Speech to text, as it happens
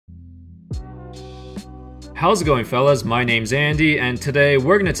How's it going, fellas? My name's Andy, and today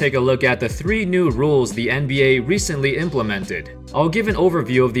we're going to take a look at the 3 new rules the NBA recently implemented. I'll give an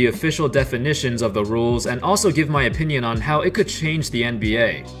overview of the official definitions of the rules and also give my opinion on how it could change the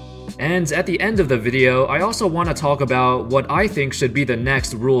NBA. And at the end of the video, I also want to talk about what I think should be the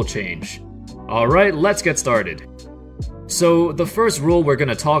next rule change. Alright, let's get started. So, the first rule we're going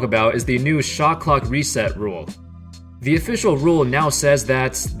to talk about is the new shot clock reset rule. The official rule now says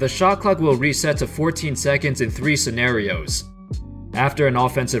that the shot clock will reset to 14 seconds in 3 scenarios. After an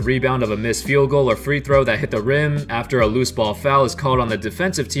offensive rebound of a missed field goal or free throw that hit the rim, after a loose ball foul is called on the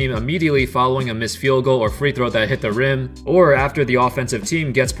defensive team immediately following a missed field goal or free throw that hit the rim, or after the offensive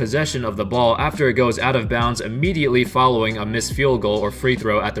team gets possession of the ball after it goes out of bounds immediately following a missed field goal or free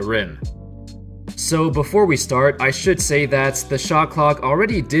throw at the rim. So before we start, I should say that the shot clock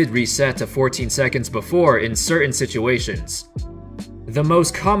already did reset to 14 seconds before in certain situations. The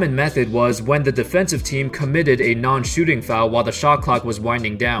most common method was when the defensive team committed a non-shooting foul while the shot clock was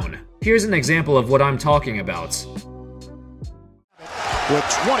winding down. Here's an example of what I'm talking about. With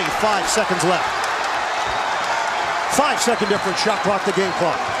 25 seconds left. 5-second difference, shot clock to game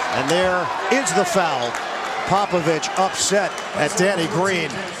clock. And there is the foul. Popovich upset at Danny Green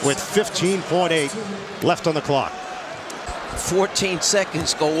with 15.8 left on the clock. 14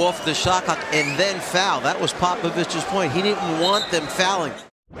 seconds go off the shot clock and then foul. That was Popovich's point. He didn't want them fouling.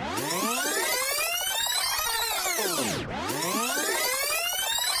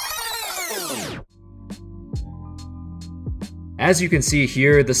 As you can see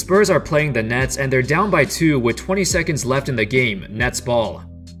here, the Spurs are playing the Nets and they're down by 2 with 20 seconds left in the game, Nets ball.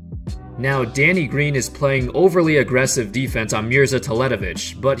 Now, Danny Green is playing overly aggressive defense on Mirza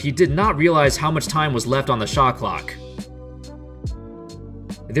Teletovic, but he did not realize how much time was left on the shot clock.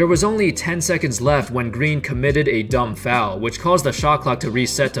 There was only 10 seconds left when Green committed a dumb foul, which caused the shot clock to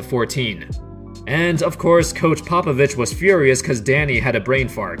reset to 14. And of course, Coach Popovich was furious because Danny had a brain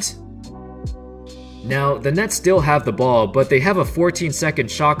fart. Now, the Nets still have the ball, but they have a 14-second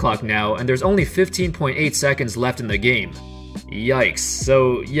shot clock now, and there's only 15.8 seconds left in the game. Yikes,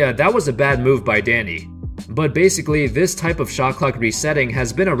 so yeah, that was a bad move by Danny. But basically, this type of shot clock resetting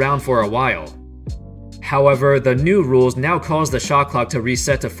has been around for a while. However, the new rules now cause the shot clock to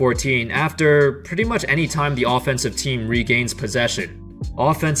reset to 14 after pretty much any time the offensive team regains possession.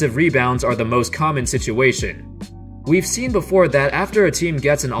 Offensive rebounds are the most common situation. We've seen before that after a team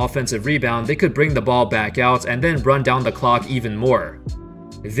gets an offensive rebound, they could bring the ball back out and then run down the clock even more.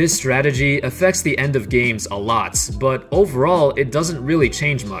 This strategy affects the end of games a lot, but overall, it doesn't really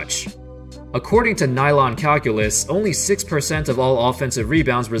change much. According to Nylon Calculus, only 6% of all offensive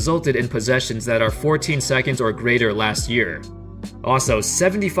rebounds resulted in possessions that are 14 seconds or greater last year. Also,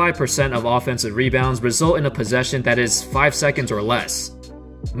 75% of offensive rebounds result in a possession that is 5 seconds or less.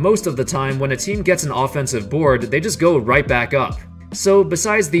 Most of the time, when a team gets an offensive board, they just go right back up. So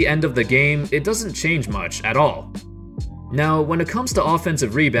besides the end of the game, it doesn't change much at all. Now, when it comes to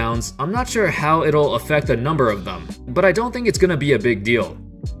offensive rebounds, I'm not sure how it'll affect the number of them, but I don't think it's gonna be a big deal.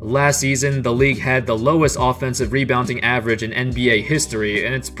 Last season, the league had the lowest offensive rebounding average in NBA history,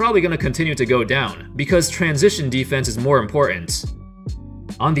 and it's probably gonna continue to go down, because transition defense is more important.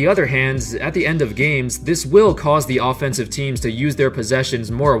 On the other hand, at the end of games, this will cause the offensive teams to use their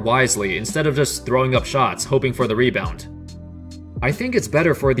possessions more wisely instead of just throwing up shots, hoping for the rebound. I think it's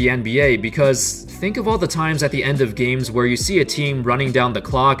better for the NBA because think of all the times at the end of games where you see a team running down the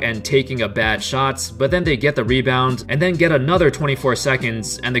clock and taking a bad shot, but then they get the rebound and then get another 24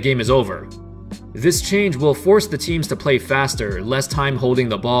 seconds and the game is over. This change will force the teams to play faster, less time holding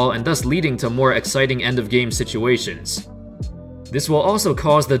the ball, and thus leading to more exciting end-of-game situations. This will also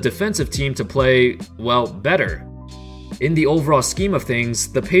cause the defensive team to play, well, better. In the overall scheme of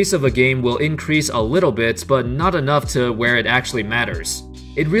things, the pace of a game will increase a little bit, but not enough to where it actually matters.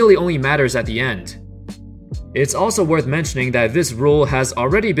 It really only matters at the end. It's also worth mentioning that this rule has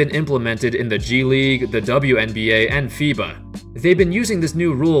already been implemented in the G League, the WNBA, and FIBA. They've been using this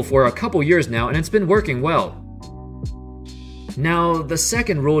new rule for a couple years now, and it's been working well. Now, the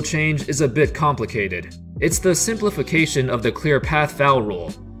second rule change is a bit complicated. It's the simplification of the clear path foul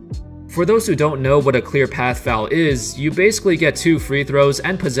rule. For those who don't know what a clear path foul is, you basically get 2 free throws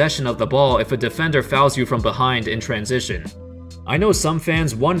and possession of the ball if a defender fouls you from behind in transition. I know some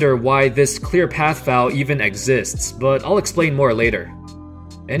fans wonder why this clear path foul even exists, but I'll explain more later.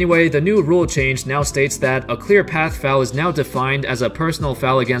 Anyway, the new rule change now states that a clear path foul is now defined as a personal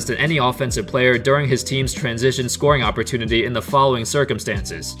foul against any offensive player during his team's transition scoring opportunity in the following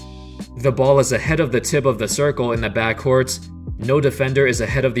circumstances. The ball is ahead of the tip of the circle in the backcourt. No defender is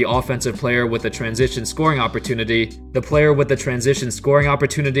ahead of the offensive player with the transition scoring opportunity. The player with the transition scoring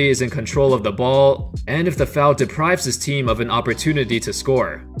opportunity is in control of the ball, and if the foul deprives his team of an opportunity to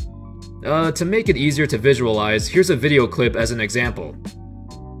score. To make it easier to visualize, here's a video clip as an example.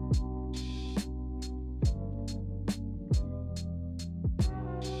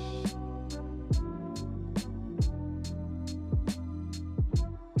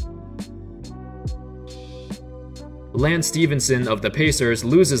 Lance Stephenson of the Pacers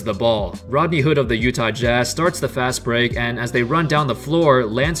loses the ball. Rodney Hood of the Utah Jazz starts the fast break, and as they run down the floor,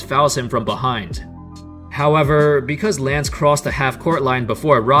 Lance fouls him from behind. However, because Lance crossed the half-court line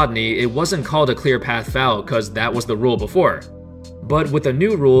before Rodney, it wasn't called a clear path foul because that was the rule before. But with the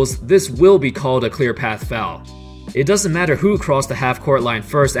new rules, this will be called a clear path foul. It doesn't matter who crossed the half-court line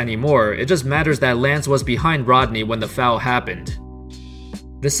first anymore, it just matters that Lance was behind Rodney when the foul happened.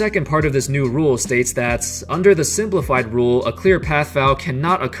 The second part of this new rule states that, under the simplified rule, a clear path foul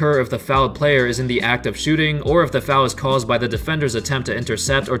cannot occur if the fouled player is in the act of shooting or if the foul is caused by the defender's attempt to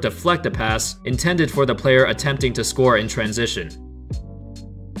intercept or deflect a pass intended for the player attempting to score in transition.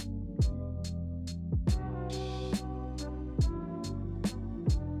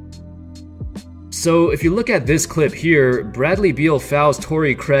 So if you look at this clip here, Bradley Beal fouls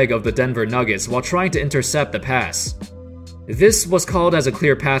Torrey Craig of the Denver Nuggets while trying to intercept the pass. This was called as a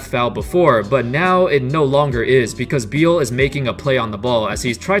clear path foul before, but now it no longer is because Beal is making a play on the ball as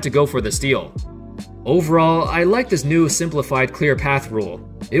he's tried to go for the steal. Overall, I like this new simplified clear path rule.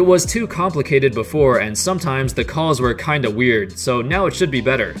 It was too complicated before and sometimes the calls were kinda weird, so now it should be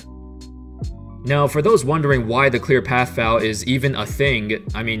better. Now, for those wondering why the clear path foul is even a thing,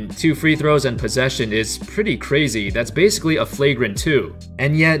 I mean, 2 free throws and possession is pretty crazy. That's basically a flagrant 2.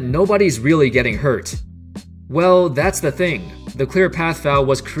 And yet, nobody's really getting hurt. Well, that's the thing. The clear path foul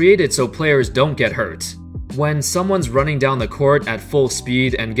was created so players don't get hurt. When someone's running down the court at full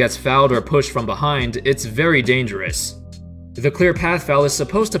speed and gets fouled or pushed from behind, it's very dangerous. The clear path foul is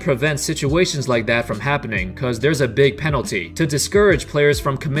supposed to prevent situations like that from happening because there's a big penalty to discourage players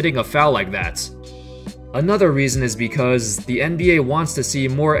from committing a foul like that. Another reason is because the NBA wants to see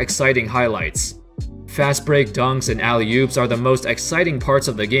more exciting highlights. Fast break dunks and alley-oops are the most exciting parts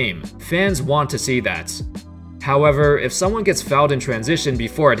of the game. Fans want to see that. However, if someone gets fouled in transition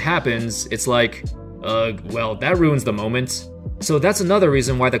before it happens, it's like, well, that ruins the moment. So that's another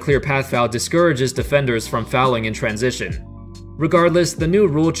reason why the clear path foul discourages defenders from fouling in transition. Regardless, the new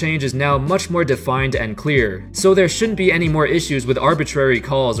rule change is now much more defined and clear, so there shouldn't be any more issues with arbitrary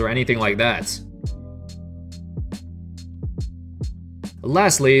calls or anything like that.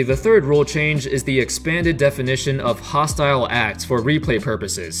 Lastly, the third rule change is the expanded definition of hostile acts for replay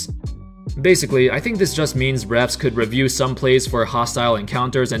purposes. Basically, I think this just means refs could review some plays for hostile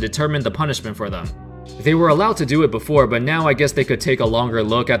encounters and determine the punishment for them. They were allowed to do it before, but now I guess they could take a longer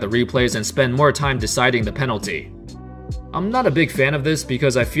look at the replays and spend more time deciding the penalty. I'm not a big fan of this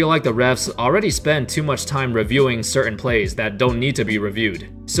because I feel like the refs already spend too much time reviewing certain plays that don't need to be reviewed,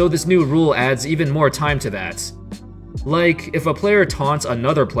 so this new rule adds even more time to that. Like, if a player taunts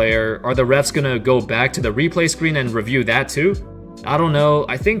another player, are the refs gonna go back to the replay screen and review that too? I don't know,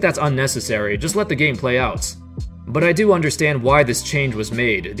 I think that's unnecessary, just let the game play out. But I do understand why this change was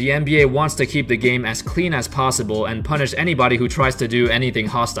made. The NBA wants to keep the game as clean as possible and punish anybody who tries to do anything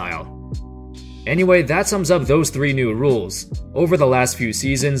hostile. Anyway, that sums up those 3 new rules. Over the last few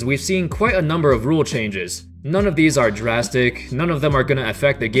seasons, we've seen quite a number of rule changes. None of these are drastic, none of them are gonna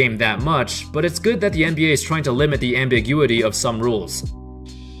affect the game that much, but it's good that the NBA is trying to limit the ambiguity of some rules.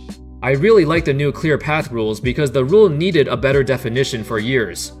 I really like the new clear path rules because the rule needed a better definition for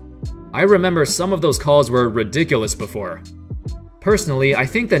years. I remember some of those calls were ridiculous before. Personally, I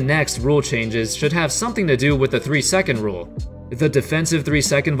think the next rule changes should have something to do with the 3-second rule. The defensive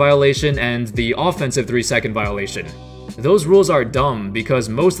 3-second violation and the offensive 3-second violation. Those rules are dumb because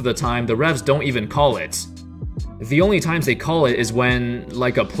most of the time the refs don't even call it. The only times they call it is when,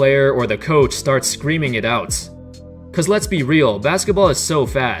 like, a player or the coach starts screaming it out. Cause let's be real, basketball is so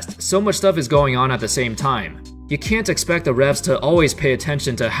fast, so much stuff is going on at the same time. You can't expect the refs to always pay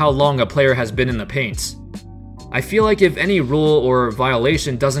attention to how long a player has been in the paint. I feel like if any rule or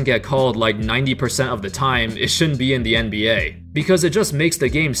violation doesn't get called like 90% of the time, it shouldn't be in the NBA, because it just makes the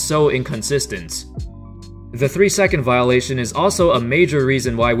game so inconsistent. The 3-second violation is also a major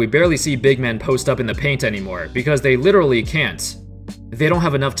reason why we barely see big men post up in the paint anymore, because they literally can't. They don't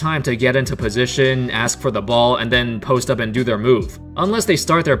have enough time to get into position, ask for the ball, and then post up and do their move, unless they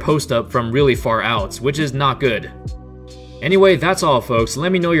start their post up from really far out, which is not good. Anyway, that's all folks.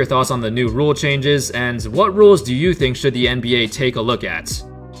 Let me know your thoughts on the new rule changes, and what rules do you think should the NBA take a look at?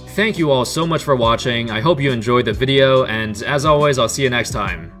 Thank you all so much for watching, I hope you enjoyed the video, and as always, I'll see you next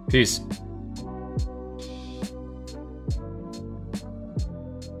time. Peace.